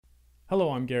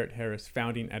Hello, I'm Garrett Harris,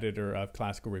 founding editor of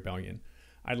Classical Rebellion.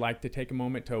 I'd like to take a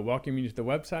moment to welcome you to the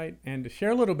website and to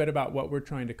share a little bit about what we're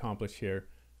trying to accomplish here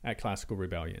at Classical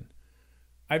Rebellion.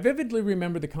 I vividly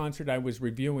remember the concert I was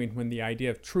reviewing when the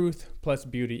idea of truth plus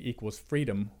beauty equals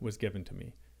freedom was given to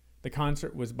me. The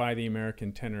concert was by the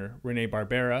American tenor Rene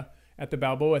Barbera at the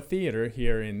Balboa Theater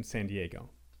here in San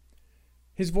Diego.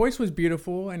 His voice was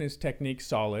beautiful and his technique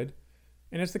solid,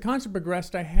 and as the concert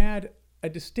progressed, I had a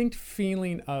distinct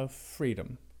feeling of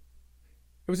freedom.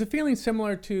 It was a feeling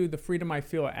similar to the freedom I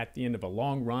feel at the end of a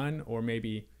long run or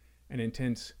maybe an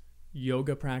intense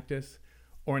yoga practice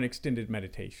or an extended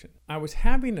meditation. I was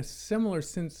having a similar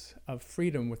sense of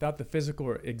freedom without the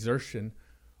physical exertion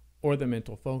or the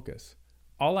mental focus.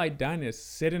 All I'd done is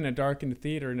sit in a darkened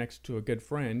theater next to a good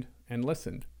friend and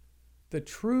listened. The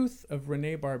truth of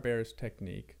Rene Barbera's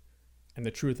technique and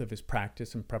the truth of his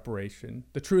practice and preparation,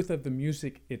 the truth of the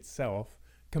music itself,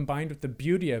 combined with the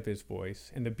beauty of his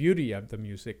voice and the beauty of the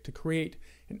music to create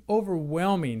an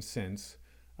overwhelming sense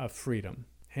of freedom.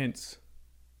 Hence,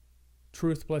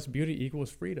 truth plus beauty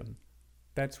equals freedom.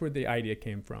 That's where the idea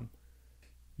came from.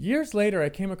 Years later, I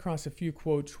came across a few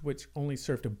quotes which only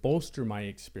served to bolster my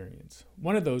experience.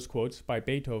 One of those quotes by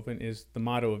Beethoven is the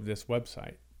motto of this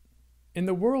website. In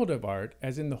the world of art,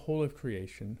 as in the whole of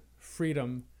creation,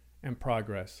 freedom and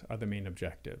progress are the main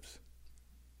objectives.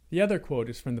 The other quote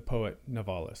is from the poet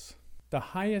Novalis. The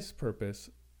highest purpose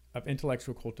of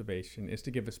intellectual cultivation is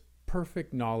to give us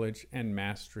perfect knowledge and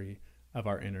mastery of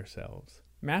our inner selves.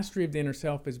 Mastery of the inner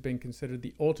self has been considered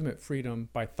the ultimate freedom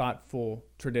by thoughtful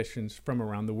traditions from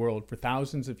around the world for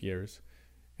thousands of years,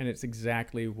 and it's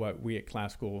exactly what we at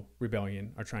Classical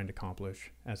Rebellion are trying to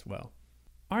accomplish as well.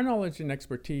 Our knowledge and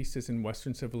expertise is in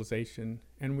Western civilization,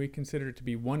 and we consider it to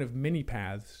be one of many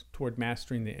paths toward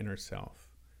mastering the inner self.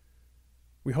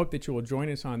 We hope that you will join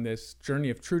us on this journey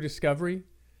of true discovery.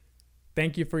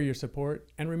 Thank you for your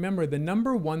support, and remember, the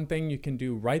number one thing you can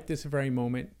do right this very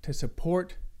moment to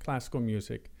support classical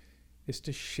music is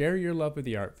to share your love of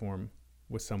the art form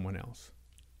with someone else.